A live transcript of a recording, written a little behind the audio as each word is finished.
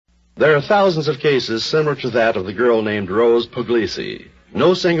There are thousands of cases similar to that of the girl named Rose Puglisi.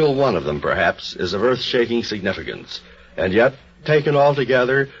 No single one of them, perhaps, is of earth-shaking significance. And yet, taken all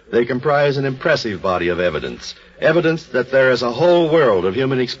together, they comprise an impressive body of evidence. Evidence that there is a whole world of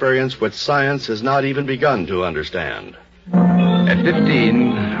human experience which science has not even begun to understand. At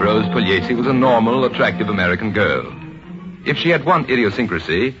 15, Rose Pugliese was a normal, attractive American girl. If she had one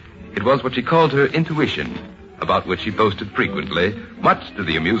idiosyncrasy, it was what she called her intuition, about which she boasted frequently, much to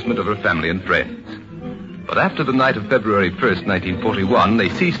the amusement of her family and friends. But after the night of February 1st, 1941, they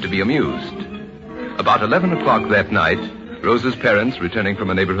ceased to be amused. About 11 o'clock that night, Rose's parents, returning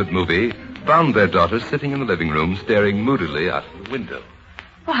from a neighborhood movie, found their daughter sitting in the living room, staring moodily out of the window.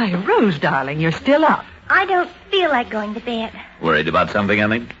 Why, Rose, darling, you're still up. I don't feel like going to bed. Worried about something,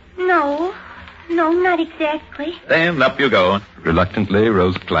 Emmy? No, not exactly. Then up you go. Reluctantly,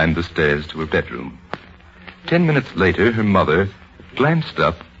 Rose climbed the stairs to her bedroom. 10 minutes later, her mother glanced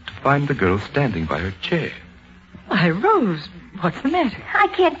up to find the girl standing by her chair. Why, Rose, what's the matter? I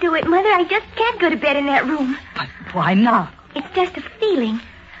can't do it, Mother. I just can't go to bed in that room. But why not? It's just a feeling.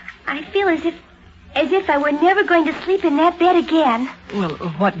 I feel as if I were never going to sleep in that bed again. Well,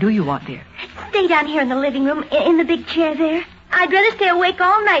 what do you want, dear? Stay down here in the living room, in the big chair there. I'd rather stay awake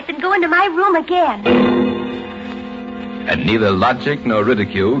all night than go into my room again. And neither logic nor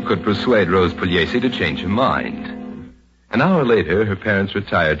ridicule could persuade Rose Pugliese to change her mind. An hour later, her parents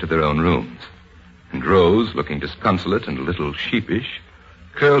retired to their own rooms. And Rose, looking disconsolate and a little sheepish,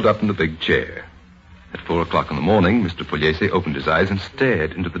 curled up in the big chair. At 4 o'clock in the morning, Mr. Pugliese opened his eyes and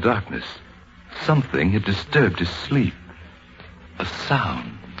stared into the darkness. Something had disturbed his sleep. A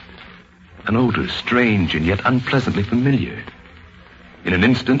sound. An odor, strange and yet unpleasantly familiar. In an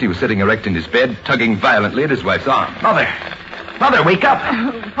instant, he was sitting erect in his bed, tugging violently at his wife's arm. Mother, wake up.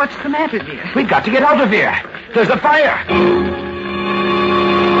 What's the matter, dear? We've got to get out of here. There's a fire.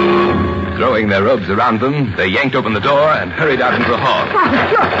 Throwing their robes around them, they yanked open the door and hurried out into the hall. Father,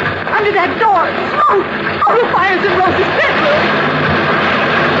 look! Under that door! Smoke! Oh, the fire's in Rose's bedroom!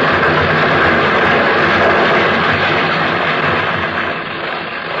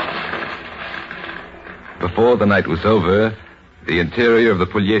 Before the night was over, the interior of the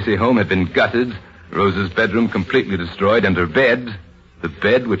Pugliese home had been gutted, Rose's bedroom completely destroyed, and her bed, the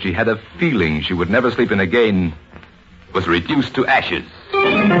bed which she had a feeling she would never sleep in again, was reduced to ashes.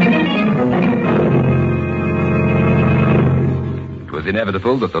 It was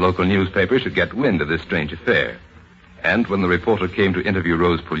inevitable that the local newspaper should get wind of this strange affair. And when the reporter came to interview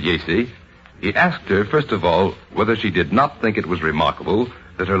Rose Pugliese, he asked her, first of all, whether she did not think it was remarkable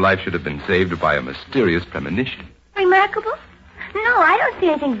that her life should have been saved by a mysterious premonition. Remarkable? No, I don't see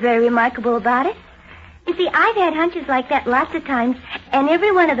anything very remarkable about it. You see, I've had hunches like that lots of times, and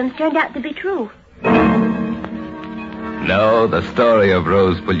every one of them turned out to be true. No, the story of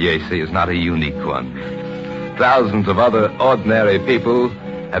Rose Pugliese is not a unique one. Thousands of other ordinary people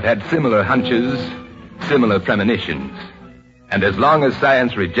have had similar hunches, similar premonitions. And as long as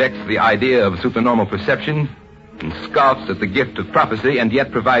science rejects the idea of supernormal perception and scoffs at the gift of prophecy and yet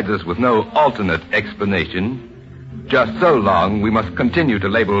provides us with no alternate explanation, just so long we must continue to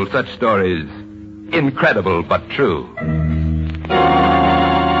label such stories incredible but true.